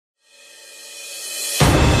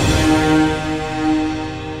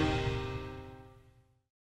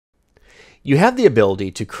You have the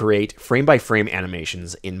ability to create frame-by-frame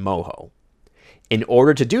animations in Moho. In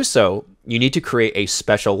order to do so, you need to create a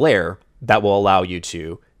special layer that will allow you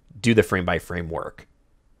to do the frame-by-frame work.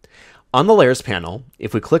 On the Layers panel,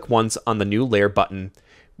 if we click once on the New Layer button,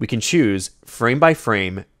 we can choose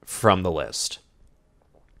frame-by-frame from the list.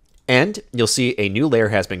 And you'll see a new layer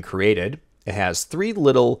has been created. It has 3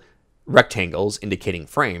 little rectangles indicating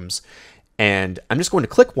frames, and I'm just going to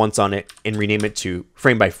click once on it and rename it to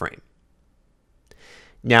frame-by-frame.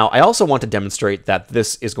 Now, I also want to demonstrate that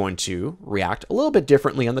this is going to react a little bit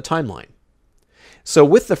differently on the timeline. So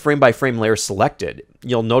with the frame-by-frame layer selected,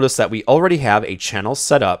 you'll notice that we already have a channel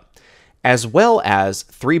set up, as well as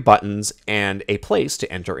 3 buttons and a place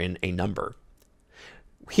to enter in a number.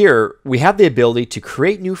 Here, we have the ability to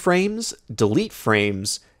create new frames, delete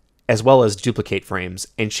frames, as well as duplicate frames,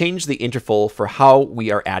 and change the interval for how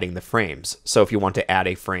we are adding the frames. So if you want to add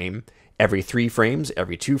a frame every 3 frames,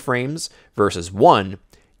 every 2 frames, versus 1,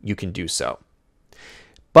 you can do so.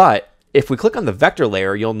 But if we click on the vector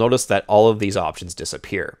layer, you'll notice that all of these options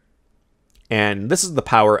disappear. And this is the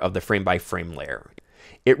power of the frame-by-frame layer.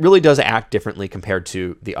 It really does act differently compared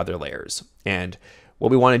to the other layers. And what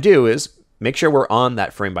we want to do is make sure we're on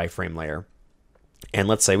that frame-by-frame layer. And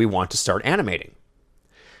let's say we want to start animating.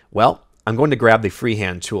 Well, I'm going to grab the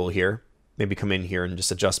freehand tool here, maybe come in here and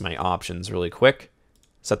just adjust my options really quick,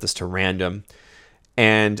 set this to random,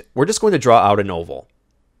 and we're just going to draw out an oval.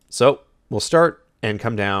 So we'll start and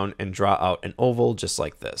come down and draw out an oval just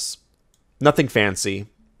like this. Nothing fancy,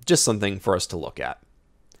 just something for us to look at.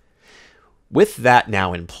 With that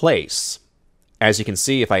now in place, as you can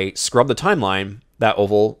see, if I scrub the timeline, that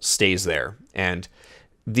oval stays there. And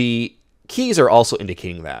the keys are also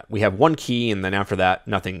indicating that. We have 1 key, and then after that,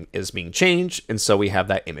 nothing is being changed, and so we have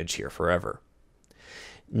that image here forever.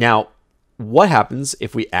 Now, what happens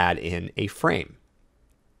if we add in a frame?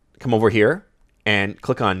 Come over here and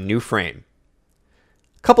click on New Frame.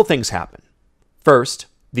 A couple things happen. First,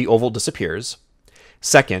 the oval disappears.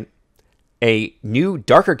 Second, a new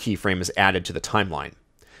darker keyframe is added to the timeline.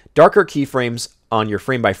 Darker keyframes on your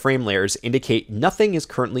frame-by-frame layers indicate nothing is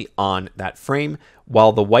currently on that frame,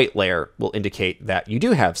 while the white layer will indicate that you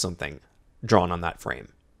do have something drawn on that frame.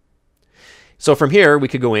 So from here, we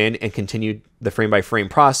could go in and continue the frame-by-frame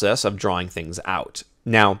process of drawing things out.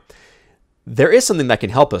 Now, there is something that can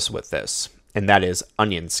help us with this, and that is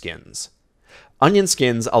onion skins. Onion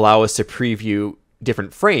skins allow us to preview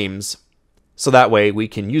different frames, so that way we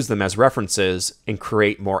can use them as references and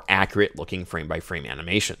create more accurate looking frame-by-frame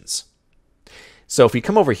animations. So if we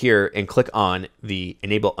come over here and click on the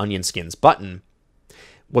Enable Onion Skins button,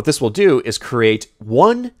 what this will do is create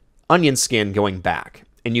 1 onion skin going back.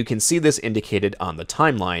 And you can see this indicated on the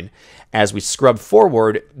timeline. As we scrub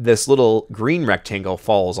forward, this little green rectangle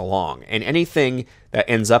follows along, and anything that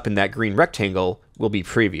ends up in that green rectangle will be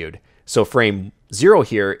previewed. So frame 0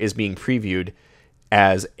 here is being previewed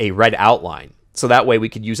as a red outline. So that way we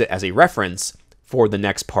could use it as a reference for the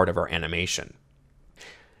next part of our animation.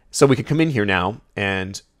 So we could come in here now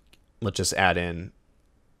and let's just add in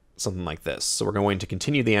something like this. So we're going to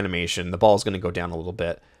continue the animation. The ball is going to go down a little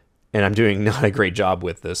bit, and I'm doing not a great job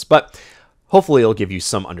with this, but hopefully it'll give you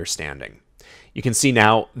some understanding. You can see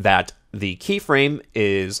now that the keyframe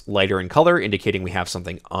is lighter in color, indicating we have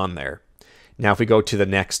something on there. Now if we go to the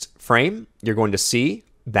next frame, you're going to see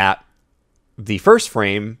that the first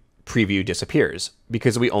frame preview disappears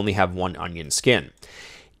because we only have 1 onion skin.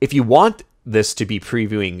 If you want this to be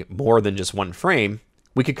previewing more than just 1 frame,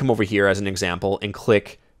 we could come over here as an example and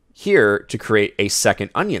click here to create a second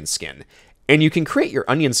onion skin. And you can create your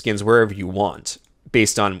onion skins wherever you want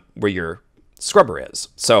based on where your scrubber is.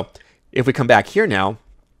 So if we come back here now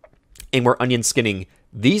and we're onion skinning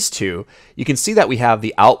these 2, you can see that we have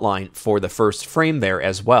the outline for the first frame there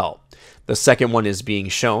as well. The second one is being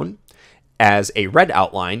shown as a red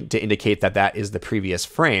outline to indicate that that is the previous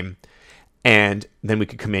frame. And then we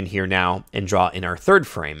could come in here now and draw in our 3rd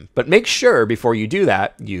frame. But make sure before you do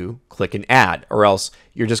that, you click and add, or else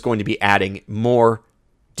you're just going to be adding more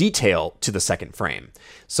detail to the 2nd frame.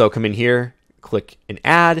 So come in here, click and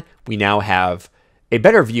add. We now have a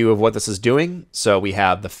better view of what this is doing. So we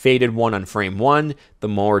have the faded one on frame 1, the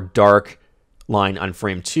more dark line on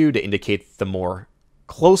frame 2 to indicate the more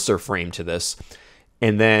closer frame to this.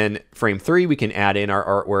 And then frame 3, we can add in our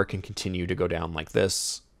artwork and continue to go down like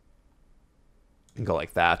this. And go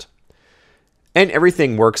like that. And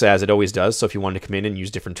everything works as it always does. So if you want to come in and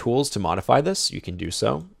use different tools to modify this, you can do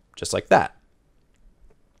so just like that.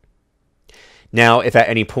 Now, if at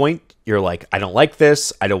any point you're like, I don't like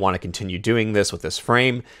this, I don't want to continue doing this with this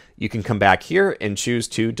frame, you can come back here and choose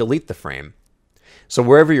to delete the frame. So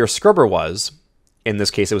wherever your scrubber was, in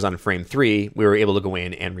this case it was on frame 3, we were able to go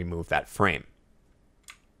in and remove that frame.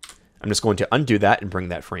 I'm just going to undo that and bring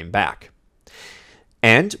that frame back.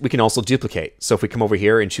 And we can also duplicate. So if we come over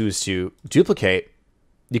here and choose to duplicate,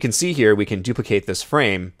 you can see here we can duplicate this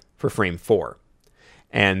frame for frame 4.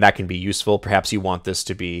 And that can be useful. Perhaps you want this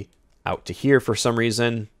to be out to here for some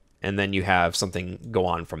reason, and then you have something go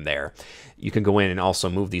on from there. You can go in and also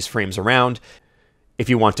move these frames around if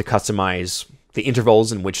you want to customize the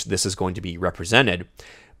intervals in which this is going to be represented.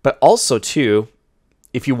 But also too,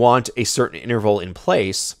 if you want a certain interval in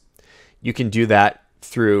place, you can do that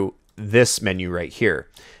through this menu right here.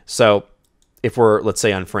 So if we're, let's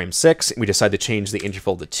say on frame 6, we decide to change the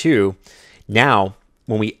interval to 2, now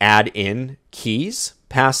when we add in keys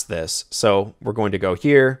past this, so we're going to go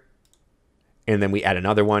here, and then we add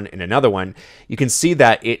another one and another one, you can see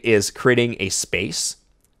that it is creating a space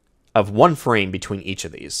of 1 frame between each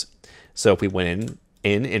of these. So if we went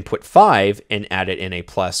in and put 5 and added in a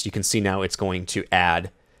plus, you can see now it's going to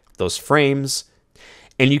add those frames.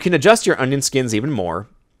 And you can adjust your onion skins even more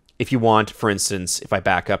if you want. For instance, if I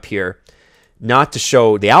back up here, not to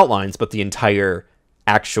show the outlines, but the entire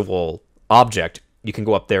actual object, you can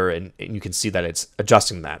go up there and you can see that it's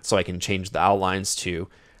adjusting that. So I can change the outlines to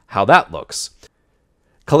how that looks.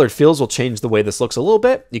 Colored fills will change the way this looks a little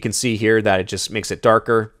bit. You can see here that it just makes it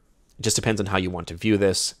darker. It just depends on how you want to view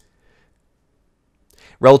this.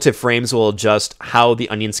 Relative frames will adjust how the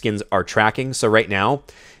onion skins are tracking. So right now,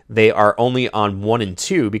 they are only on 1 and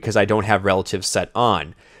 2 because I don't have relative set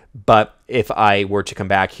on. But if I were to come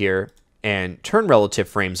back here and turn relative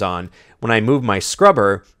frames on, when I move my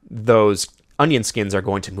scrubber, those onion skins are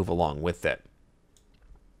going to move along with it.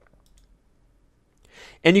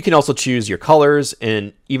 And you can also choose your colors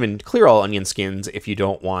and even clear all onion skins if you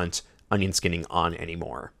don't want onion skinning on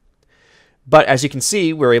anymore. But as you can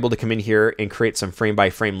see, we're able to come in here and create some frame by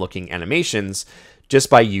frame looking animations just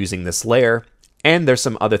by using this layer. And there's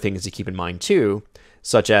some other things to keep in mind too,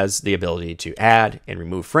 such as the ability to add and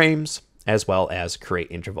remove frames, as well as create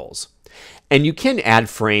intervals. And you can add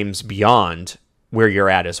frames beyond where you're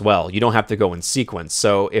at as well. You don't have to go in sequence.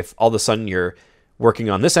 So if all of a sudden you're working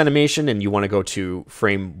on this animation and you want to go to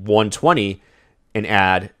frame 120 and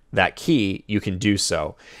add that key, you can do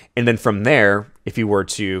so. And then from there, if you were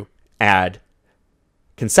to add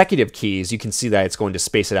consecutive keys, you can see that it's going to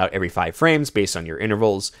space it out every 5 frames based on your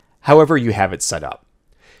intervals, however you have it set up.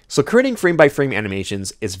 So creating frame by frame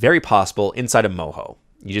animations is very possible inside of Moho.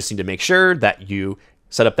 You just need to make sure that you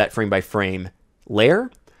set up that frame by frame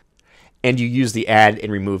layer and you use the add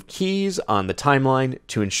and remove keys on the timeline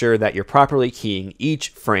to ensure that you're properly keying each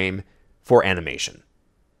frame for animation.